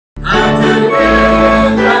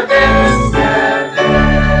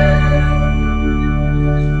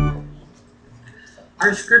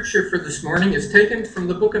Our scripture for this morning is taken from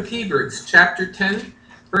the book of Hebrews, chapter 10,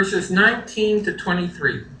 verses 19 to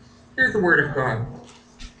 23. Hear the word of God.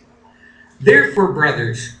 Therefore,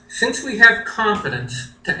 brothers, since we have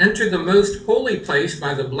confidence to enter the most holy place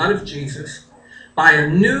by the blood of Jesus, by a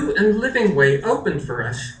new and living way opened for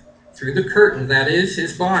us through the curtain, that is,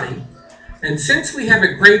 his body, and since we have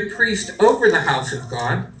a great priest over the house of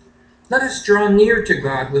God, let us draw near to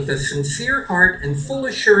God with a sincere heart and full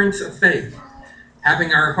assurance of faith,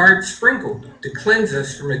 having our hearts sprinkled to cleanse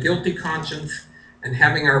us from a guilty conscience, and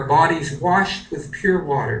having our bodies washed with pure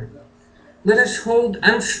water. Let us hold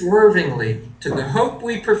unswervingly to the hope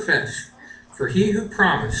we profess, for he who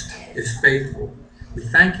promised is faithful. We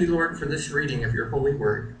thank you, Lord, for this reading of your holy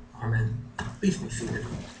word. Amen. Please be seated.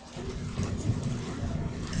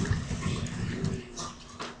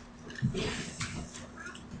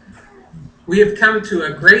 We have come to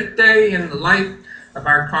a great day in the life of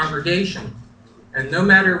our congregation, and no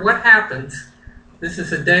matter what happens, this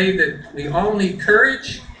is a day that we all need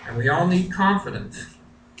courage and we all need confidence.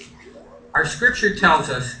 Our scripture tells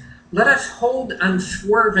us, let us hold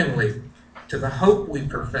unswervingly to the hope we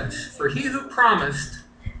profess, for he who promised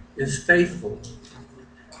is faithful.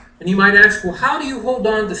 And you might ask, well, how do you hold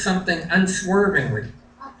on to something unswervingly?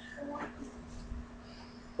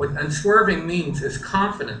 What unswerving means is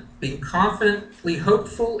confident, being confidently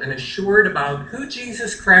hopeful and assured about who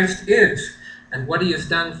Jesus Christ is and what he has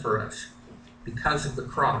done for us because of the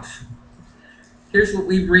cross. Here's what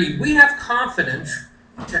we read. We have confidence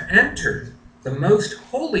to enter the most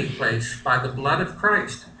holy place by the blood of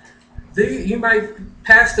Christ. You might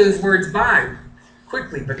pass those words by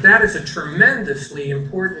quickly, but that is a tremendously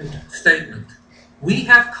important statement. We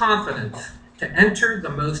have confidence to enter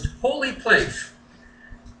the most holy place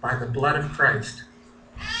by the blood of Christ.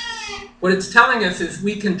 What it's telling us is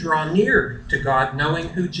we can draw near to God knowing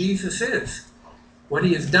who Jesus is, what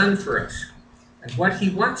he has done for us, and what he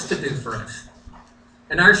wants to do for us.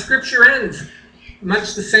 And our scripture ends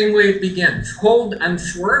much the same way it begins. Hold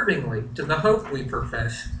unswervingly to the hope we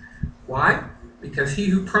profess. Why? Because he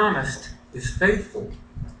who promised is faithful.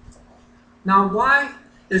 Now, why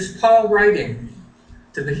is Paul writing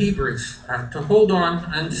to the Hebrews to hold on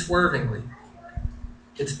unswervingly?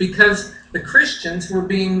 It's because the Christians were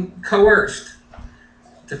being coerced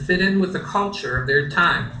to fit in with the culture of their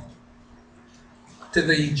time. To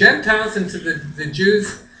the Gentiles and to the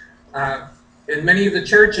Jews in many of the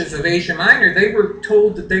churches of Asia Minor, they were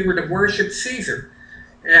told that they were to worship Caesar.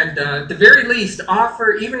 And at the very least,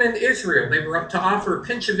 even in Israel, they were up to offer a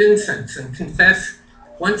pinch of incense and confess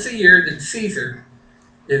once a year that Caesar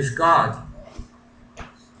is God.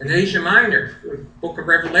 In Asia Minor, the book of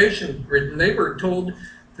Revelation written, they were told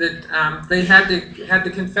that they had to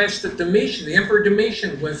confess that Domitian, the Emperor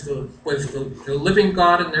Domitian, was the living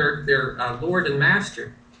God and their Lord and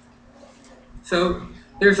Master. So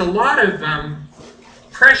there's a lot of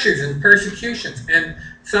pressures and persecutions, and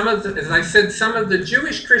as I said, some of the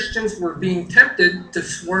Jewish Christians were being tempted to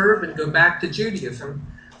swerve and go back to Judaism.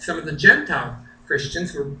 Some of the Gentile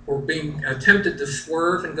Christians were being tempted to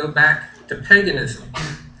swerve and go back to paganism.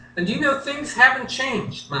 And you know, things haven't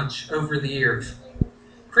changed much over the years.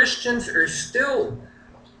 Christians are still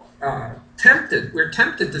tempted. We're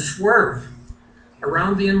tempted to swerve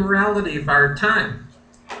around the immorality of our time.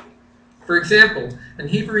 For example, in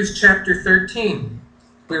Hebrews chapter 13,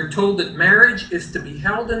 we're told that marriage is to be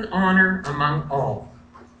held in honor among all.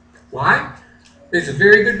 Why? There's a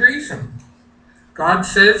very good reason. God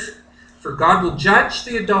says, for God will judge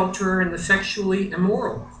the adulterer and the sexually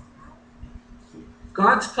immoral.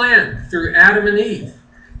 God's plan through Adam and Eve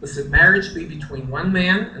was that marriage be between one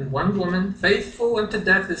man and one woman, faithful unto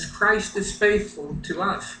death as Christ is faithful to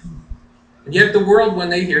us. And yet the world, when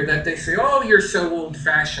they hear that, they say, oh, you're so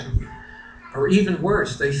old-fashioned. Or even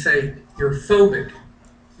worse, they say, you're phobic.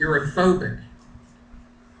 You're a phobic.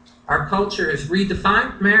 Our culture has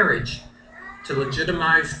redefined marriage to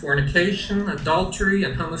legitimize fornication, adultery,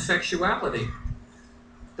 and homosexuality.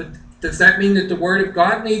 But does that mean that the Word of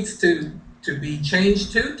God needs to be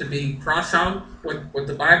changed to be cross out what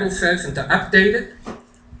the Bible says and to update it?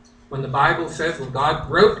 When the Bible says, when God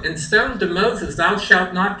wrote in stone to Moses, thou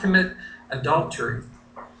shalt not commit adultery.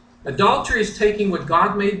 Adultery is taking what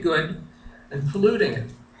God made good and polluting it.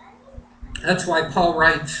 That's why Paul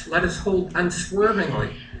writes, let us hold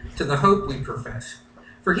unswervingly to the hope we profess.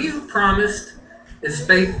 For he who promised is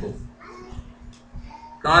faithful.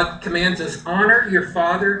 God commands us, honor your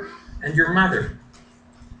father and your mother.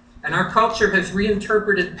 And our culture has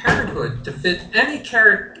reinterpreted parenthood to fit any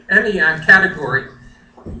category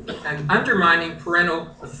and undermining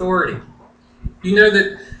parental authority. You know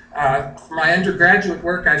that For my undergraduate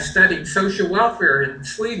work, I studied social welfare in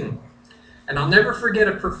Sweden. And I'll never forget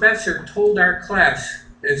a professor told our class,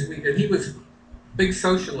 and he was a big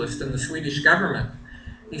socialist in the Swedish government.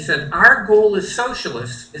 He said, our goal as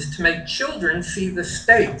socialists is to make children see the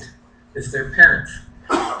state as their parents,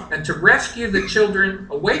 and to rescue the children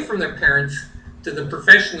away from their parents to the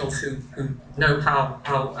professionals who know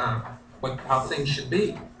how things should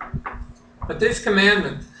be. But this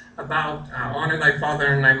commandment about honor thy father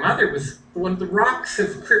and thy mother was one of the rocks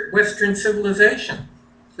of Western civilization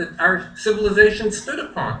that our civilization stood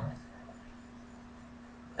upon.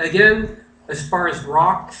 Again, as far as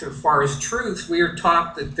rocks, as far as truths, we are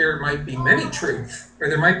taught that there might be many truths, or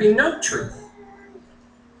there might be no truth.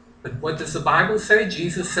 But what does the Bible say?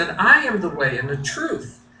 Jesus said, I am the way and the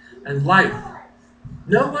truth and life.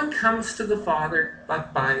 No one comes to the Father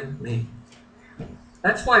but by me.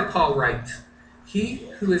 That's why Paul writes, he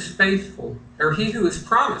who is faithful, or he who is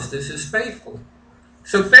promised is faithful.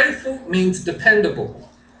 So faithful means dependable,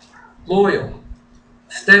 loyal,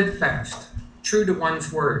 steadfast, true to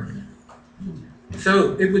one's word.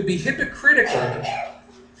 So it would be hypocritical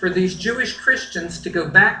for these Jewish Christians to go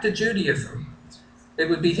back to Judaism. It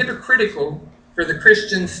would be hypocritical for the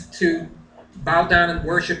Christians to bow down and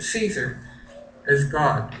worship Caesar as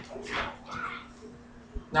God.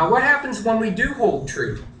 Now, what happens when we do hold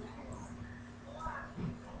true?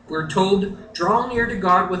 We're told, draw near to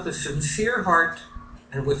God with a sincere heart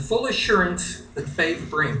and with full assurance that faith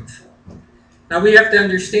brings. Now, we have to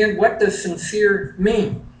understand, what does sincere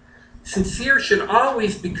mean? Sincere should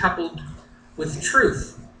always be coupled with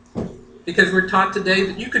truth, because we're taught today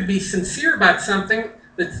that you could be sincere about something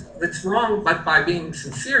that's wrong, but by being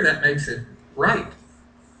sincere, that makes it right.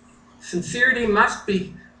 Sincerity must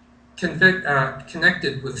be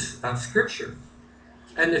connected with Scripture.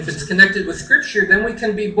 And if it's connected with Scripture, then we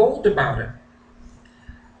can be bold about it.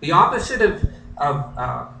 The opposite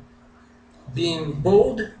of being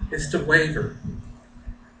bold is to waver.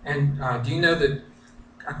 And do you know that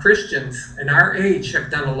Christians in our age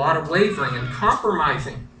have done a lot of wavering and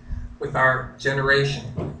compromising with our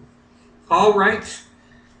generation? Paul writes,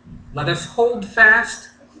 let us hold fast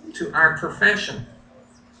to our profession.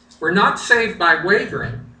 We're not saved by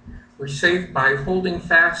wavering. We're saved by holding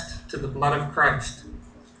fast to the blood of Christ.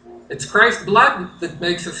 It's Christ's blood that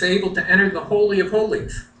makes us able to enter the Holy of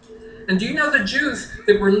Holies. And do you know the Jews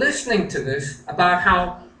that were listening to this about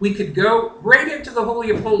how we could go right into the Holy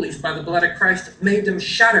of Holies by the blood of Christ, made them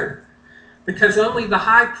shudder, because only the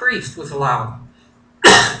high priest was allowed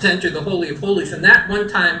to enter the Holy of Holies, and that one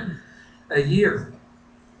time a year.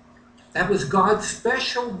 That was God's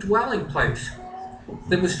special dwelling place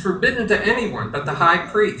that was forbidden to anyone but the high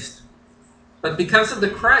priest. But because of the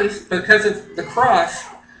cross,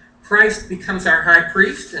 Christ becomes our high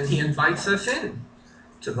priest, and he invites us in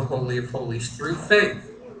to the Holy of Holies through faith.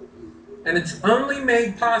 And it's only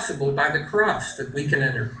made possible by the cross that we can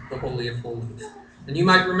enter the Holy of Holies. And you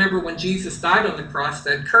might remember when Jesus died on the cross,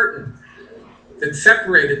 that curtain that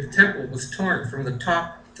separated the temple was torn from the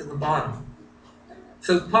top to the bottom.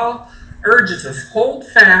 So Paul urges us, hold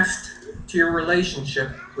fast to your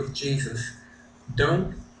relationship with Jesus.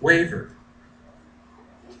 Don't waver.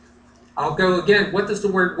 I'll go again. What does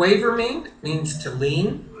the word waver mean? It means to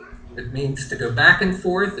lean. It means to go back and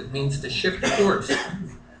forth. It means to shift course.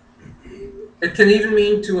 It can even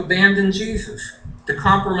mean to abandon Jesus, to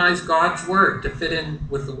compromise God's word, to fit in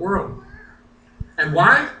with the world. And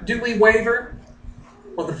why do we waver?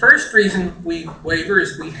 Well, the first reason we waver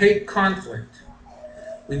is we hate conflict.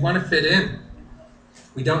 We want to fit in.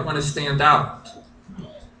 We don't want to stand out.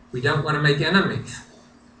 We don't want to make enemies.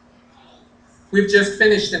 We've just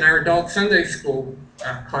finished in our adult Sunday school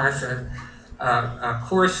class a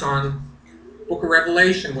course on Book of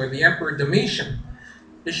Revelation, where the Emperor Domitian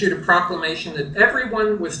issued a proclamation that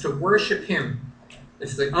everyone was to worship him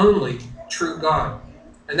as the only true God.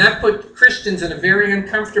 And that put Christians in a very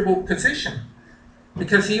uncomfortable position,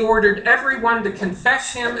 because he ordered everyone to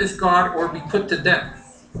confess him as God or be put to death.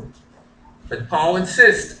 But Paul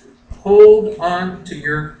insists, hold on to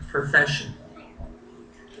your profession.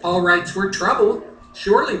 Paul writes, we're troubled.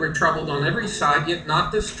 Surely we're troubled on every side, yet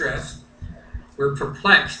not distressed. We're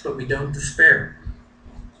perplexed, but we don't despair.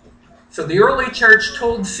 So the early church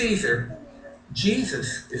told Caesar,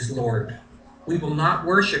 Jesus is Lord. We will not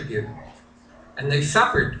worship you. And they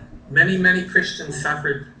suffered. Many, many Christians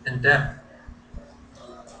suffered in death.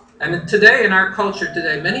 And today, in our culture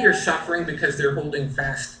today, many are suffering because they're holding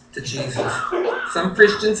fast to Jesus. Some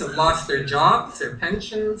Christians have lost their jobs, their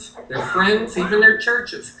pensions, their friends, even their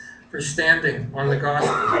churches, for standing on the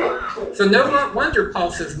gospel. So no wonder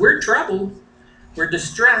Paul says, we're troubled, we're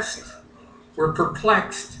distressed, we're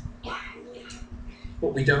perplexed,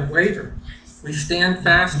 but we don't waver. We stand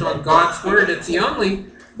fast on God's word.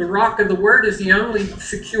 The rock of the word is the only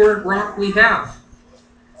secure rock we have.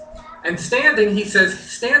 And standing, he says,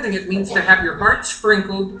 standing, it means to have your heart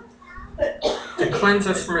sprinkled, to cleanse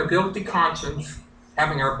us from a guilty conscience,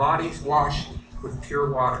 having our bodies washed with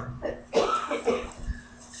pure water.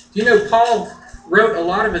 You know, Paul wrote a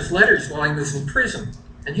lot of his letters while he was in prison.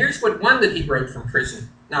 And here's one that he wrote from prison.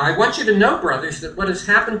 Now, I want you to know, brothers, that what has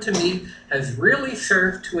happened to me has really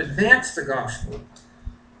served to advance the gospel.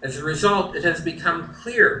 As a result, it has become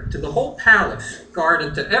clear to the whole palace guard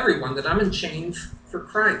and to everyone that I'm in chains for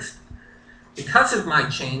Christ. Because of my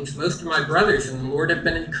chains, most of my brothers in the Lord have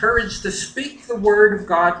been encouraged to speak the word of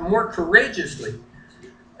God more courageously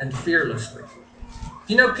and fearlessly.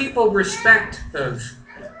 You know, people respect those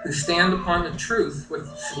who stand upon the truth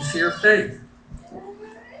with sincere faith.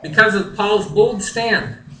 Because of Paul's bold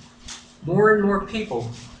stand, more and more people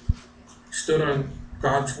stood on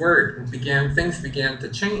God's word and things began to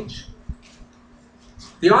change.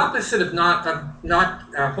 The opposite of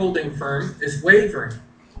not holding firm is wavering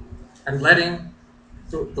and letting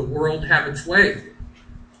the world have its way,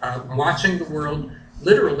 watching the world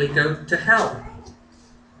literally go to hell.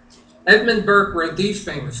 Edmund Burke wrote these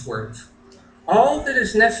famous words: "All that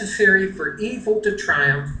is necessary for evil to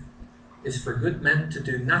triumph is for good men to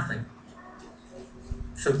do nothing."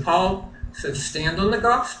 So Paul says, stand on the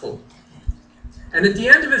gospel. And at the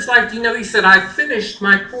end of his life, you know, he said, I've finished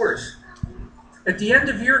my course. At the end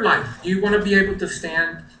of your life, do you want to be able to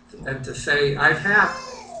stand and to say, I've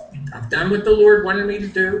done what the Lord wanted me to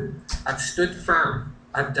do. I've stood firm.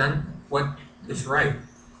 I've done what is right.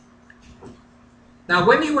 Now,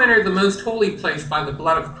 when you enter the most holy place by the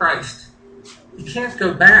blood of Christ, you can't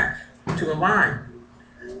go back to a lie.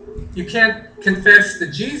 You can't confess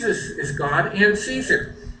that Jesus is God and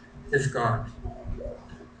Caesar is God.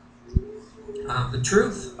 The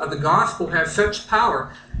truth of the gospel has such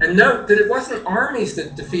power. And note that it wasn't armies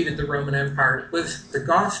that defeated the Roman Empire. It was the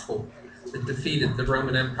gospel that defeated the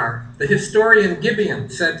Roman Empire. The historian Gibeon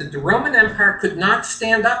said that the Roman Empire could not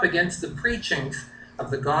stand up against the preachings of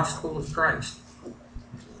the gospel of Christ.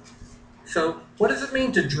 So, what does it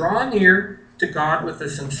mean to draw near to God with a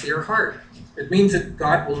sincere heart? It means that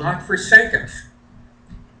God will not forsake us.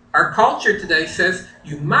 Our culture today says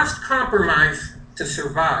you must compromise to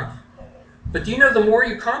survive. But do you know the more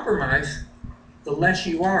you compromise, the less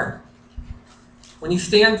you are? When you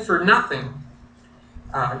stand for nothing,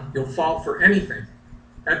 you'll fall for anything.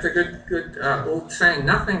 That's a good old saying.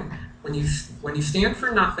 Nothing. When you stand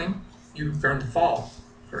for nothing, you're going to fall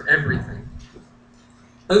for everything.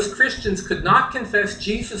 Those Christians could not confess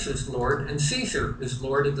Jesus as Lord and Caesar as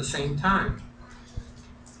Lord at the same time.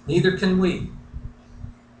 Neither can we.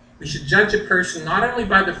 We should judge a person not only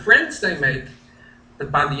by the friends they make,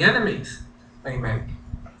 but by the enemies they make.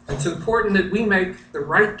 It's important that we make the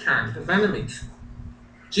right kind of enemies.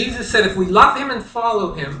 Jesus said if we love him and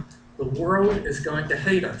follow him, the world is going to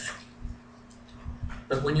hate us.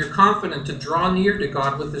 But when you're confident to draw near to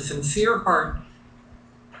God with a sincere heart,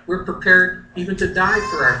 we're prepared even to die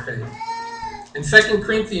for our faith. In 2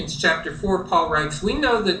 Corinthians chapter 4, Paul writes, we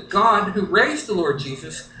know that God who raised the Lord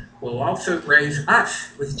Jesus will also raise us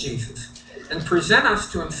with Jesus and present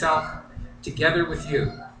us to himself together with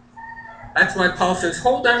you. That's why Paul says,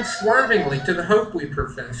 hold unswervingly to the hope we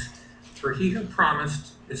profess, for he who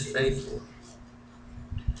promised is faithful.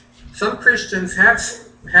 Some Christians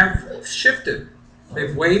have shifted.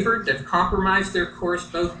 They've wavered, they've compromised their course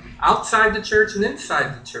both outside the church and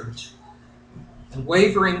inside the church. And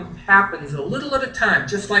wavering happens a little at a time,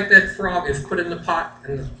 just like that frog is put in the pot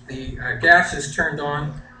and the gas is turned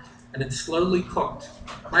on and it's slowly cooked.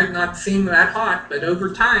 It might not seem that hot, but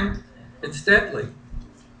over time, it's deadly.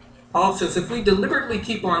 Paul says, if we deliberately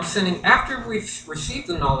keep on sinning after we've received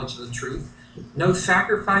the knowledge of the truth, no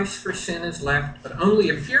sacrifice for sin is left, but only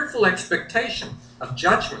a fearful expectation of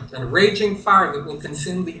judgment and a raging fire that will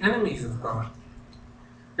consume the enemies of God.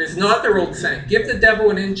 There's another old saying, give the devil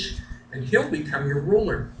an inch and he'll become your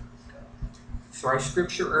ruler. So our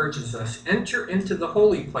scripture urges us, enter into the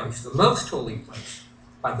holy place, the most holy place,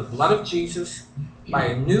 by the blood of Jesus, by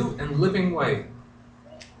a new and living way.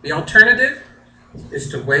 The alternative is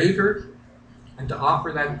to waver and to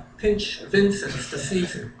offer that pinch of incense to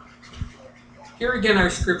Caesar. Here again our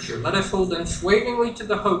scripture, let us hold unswervingly to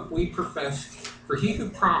the hope we profess, for he who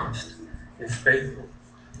promised is faithful.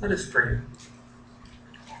 Let us pray.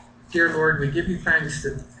 Dear Lord, we give you thanks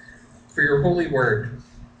for your holy word.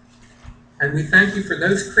 And we thank you for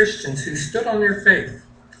those Christians who stood on their faith.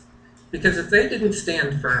 Because if they didn't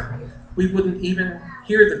stand firm, we wouldn't even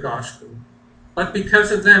hear the gospel. But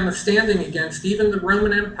because of them standing against even the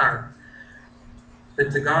Roman Empire,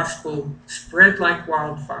 that the gospel spread like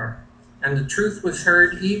wildfire, and the truth was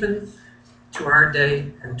heard even to our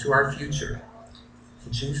day and to our future.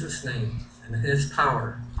 In Jesus' name and in his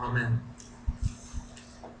power, amen.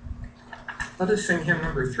 Let us sing hymn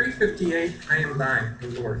number 358, I Am Thine, O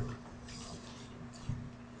Lord.